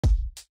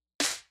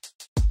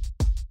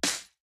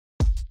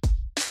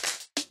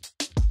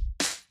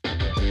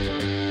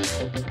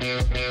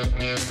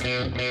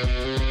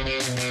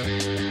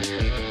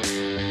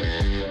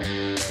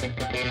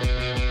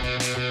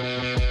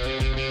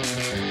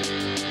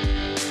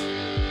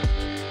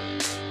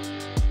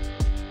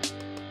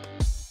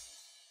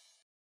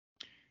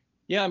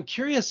Yeah, I'm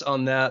curious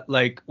on that.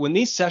 Like when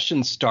these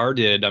sessions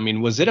started, I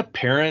mean, was it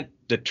apparent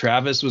that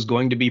Travis was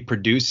going to be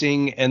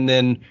producing and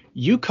then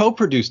you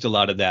co-produced a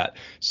lot of that?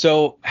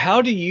 So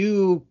how do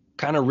you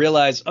kind of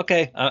realize,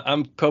 okay,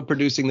 I'm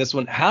co-producing this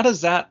one? How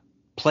does that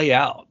play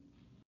out?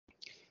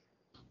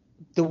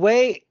 The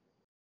way,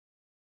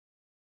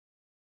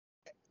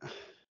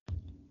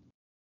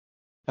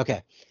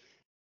 okay,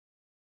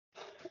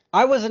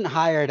 I wasn't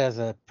hired as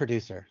a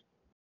producer.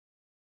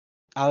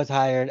 I was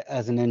hired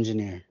as an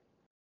engineer.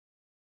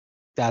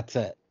 That's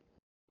it.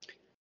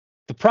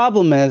 The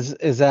problem is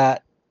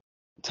that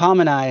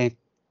Tom and I,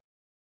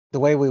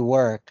 the way we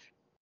work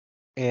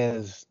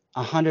is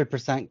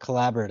 100%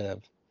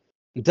 collaborative.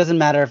 It doesn't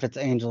matter if it's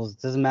Angels.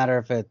 It doesn't matter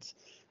if it's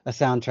a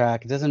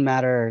soundtrack. It doesn't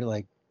matter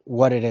like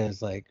what it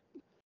is. Like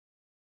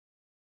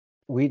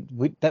we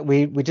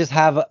just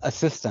have a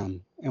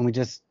system and we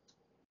just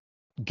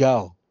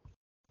go.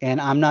 And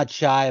I'm not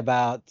shy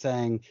about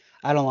saying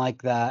I don't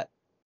like that.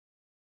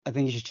 I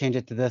think you should change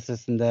it to this,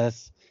 this, and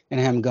this. And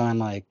him going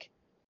like,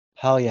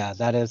 hell yeah,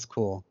 that is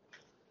cool.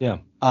 Yeah.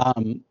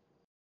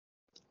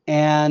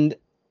 And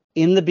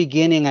in the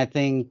beginning, I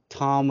think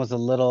Tom was a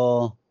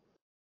little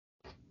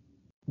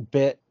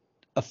bit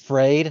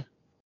afraid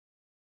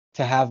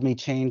to have me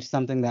change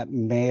something that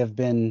may have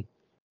been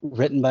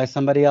written by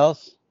somebody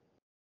else.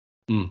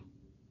 Mm.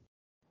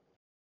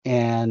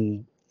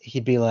 And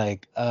he'd be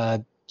like,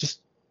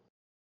 just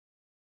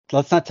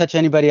let's not touch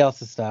anybody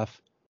else's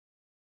stuff.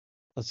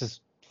 Let's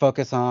just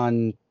focus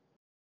on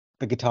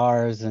the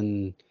guitars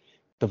and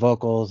the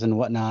vocals and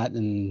whatnot.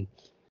 And,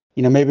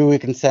 you know, maybe we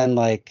can send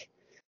like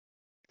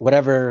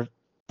whatever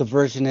the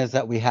version is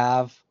that we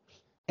have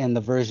and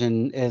the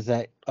version is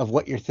that of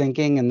what you're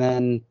thinking. And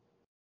then,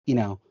 you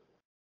know,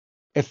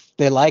 if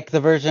they like the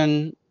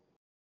version,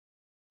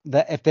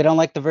 that if they don't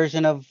like the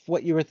version of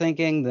what you were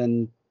thinking,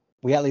 then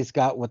we at least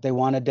got what they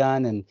wanted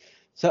done. And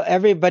so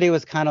everybody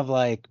was kind of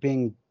like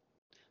being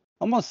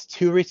almost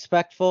too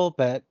respectful,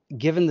 but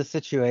given the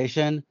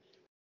situation,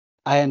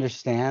 I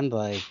understand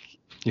like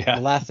Yeah.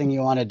 the last thing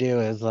you want to do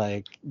is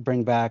like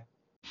bring back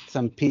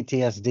some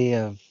PTSD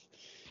of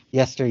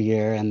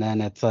yesteryear, and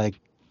then it's like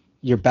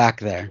you're back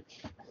there.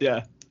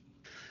 Yeah.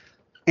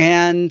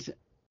 And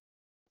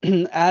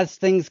as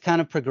things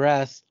kind of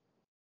progressed,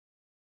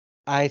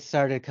 I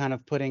started kind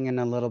of putting in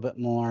a little bit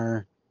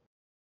more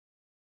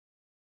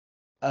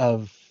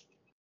of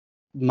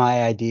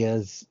my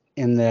ideas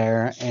in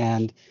there,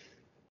 and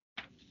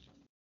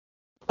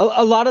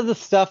a lot of the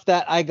stuff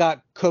that I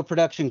got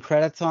co-production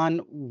credits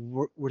on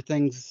were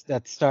things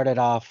that started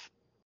off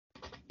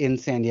in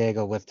San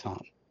Diego with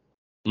Tom.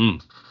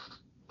 Mm.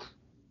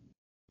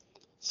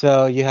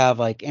 So you have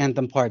like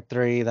Anthem Part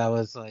 3 that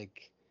was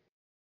like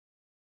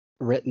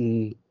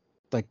written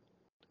like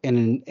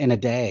in a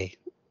day.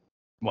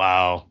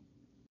 Wow.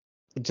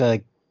 It's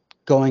like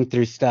going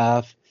through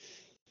stuff,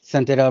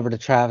 sent it over to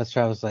Travis.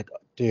 Travis was like,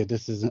 dude,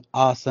 this is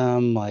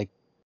awesome. Like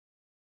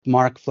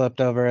Mark flipped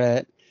over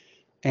it.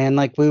 And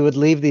like we would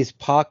leave these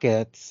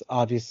pockets,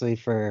 obviously,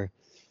 for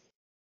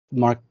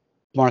Mark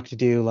to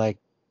do like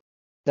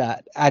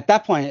that. At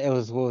that point, it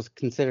was what was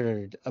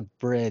considered a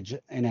bridge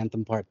in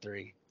Anthem Part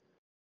 3.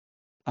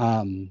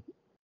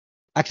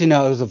 Actually,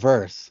 no, it was a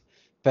verse,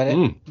 but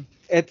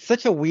it's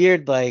such a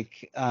weird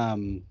like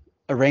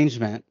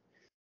arrangement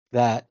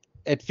that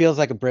it feels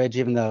like a bridge,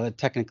 even though it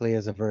technically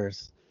is a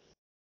verse.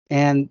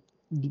 And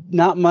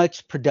not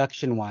much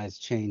production-wise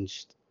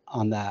changed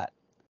on that.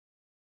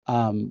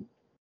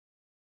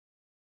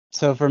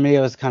 So for me,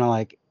 it was kind of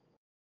like,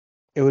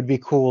 it would be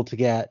cool to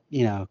get,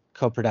 you know,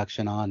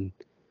 co-production on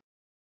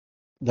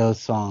those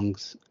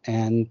songs.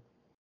 And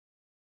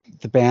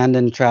the band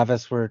and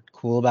Travis were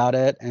cool about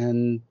it,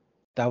 and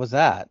that was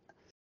that.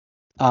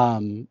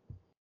 But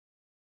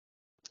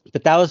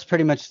that was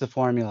pretty much the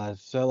formula.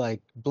 So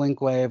like Blink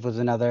Wave was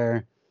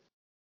another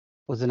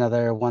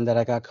one that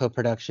I got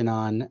co-production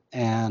on,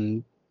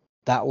 and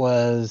that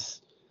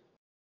was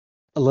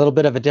a little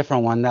bit of a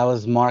different one. That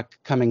was Mark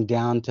coming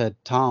down to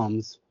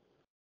Tom's,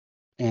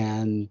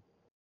 and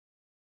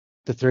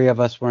the three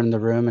of us were in the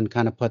room and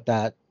kind of put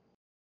that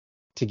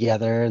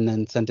together and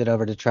then sent it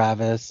over to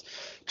Travis.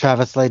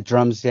 Travis laid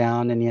drums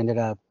down, and he ended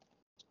up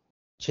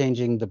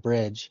changing the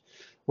bridge,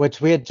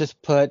 which we had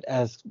just put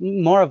as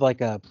more of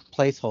like a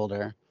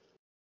placeholder,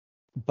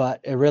 but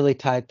it really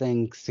tied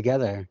things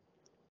together.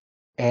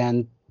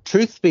 And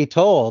truth be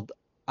told,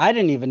 I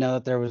didn't even know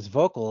that there was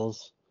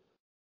vocals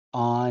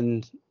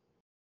on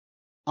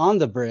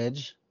the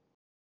bridge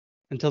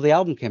until the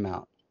album came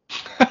out.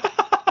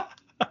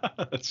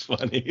 That's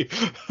funny.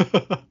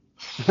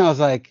 And I was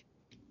like,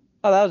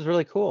 oh, that was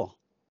really cool.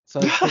 So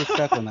I was pretty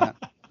stuck on that.